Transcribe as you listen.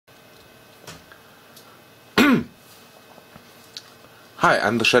Hi,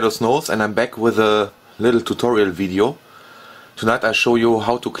 I'm the Shadow Snows and I'm back with a little tutorial video. Tonight I show you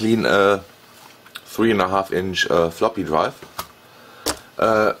how to clean a 3.5-inch floppy drive.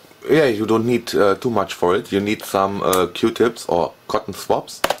 Yeah, you don't need too much for it. You need some Q-tips or cotton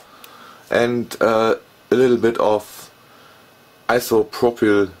swabs and a little bit of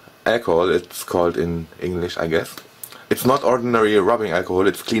Isopropyl Alcohol, it's called in English, I guess. It's not ordinary rubbing alcohol,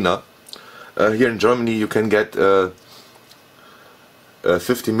 it's cleaner. Here in Germany you can get a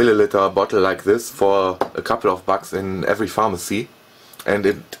 50 milliliter bottle like this for a couple of bucks in every pharmacy,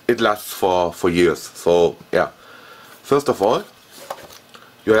 and it lasts for years. So yeah, first of all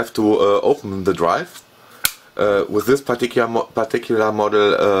you have to open the drive. With this particular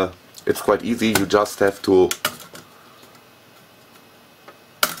model it's quite easy. You just have to,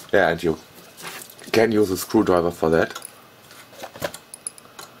 yeah, and you can use a screwdriver for that.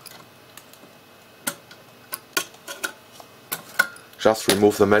 Just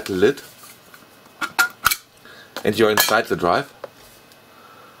remove the metal lid and you're inside the drive.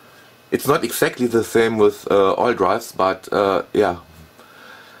 It's not exactly the same with all drives, but yeah,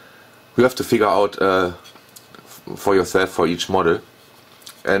 you have to figure out for yourself for each model.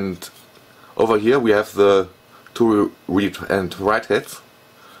 And over here we have the two read and write heads.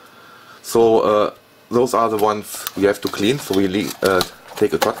 So those are the ones we have to clean. So we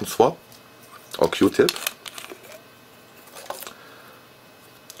take a cotton swab or Q-tip.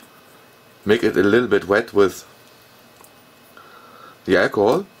 Make it a little bit wet with the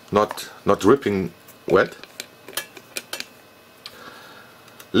alcohol, not dripping wet.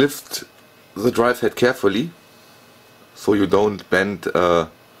 Lift the drive head carefully so you don't bend the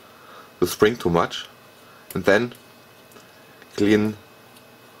spring too much, and then clean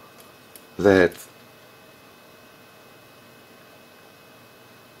the head.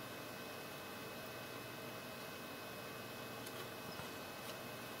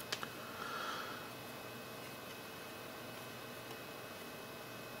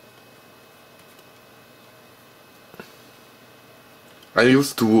 I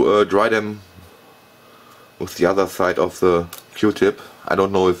used to dry them with the other side of the Q-tip. I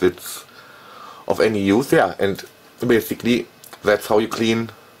don't know if it's of any use. Yeah, and basically that's how you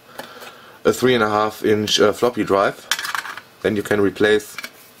clean a 3.5-inch floppy drive. Then you can replace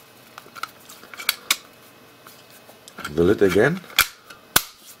the lid again.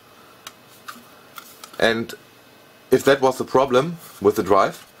 And if that was the problem with the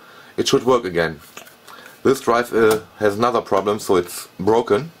drive, it should work again. This drive has another problem, so it's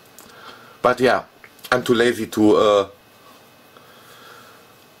broken. But yeah, I'm too lazy to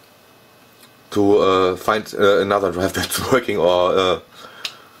find another drive that's working or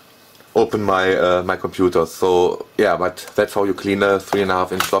open my computer. So yeah, but that's how you clean a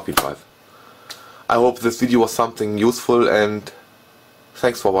 3.5-inch floppy drive. I hope this video was something useful, and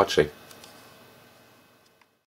thanks for watching.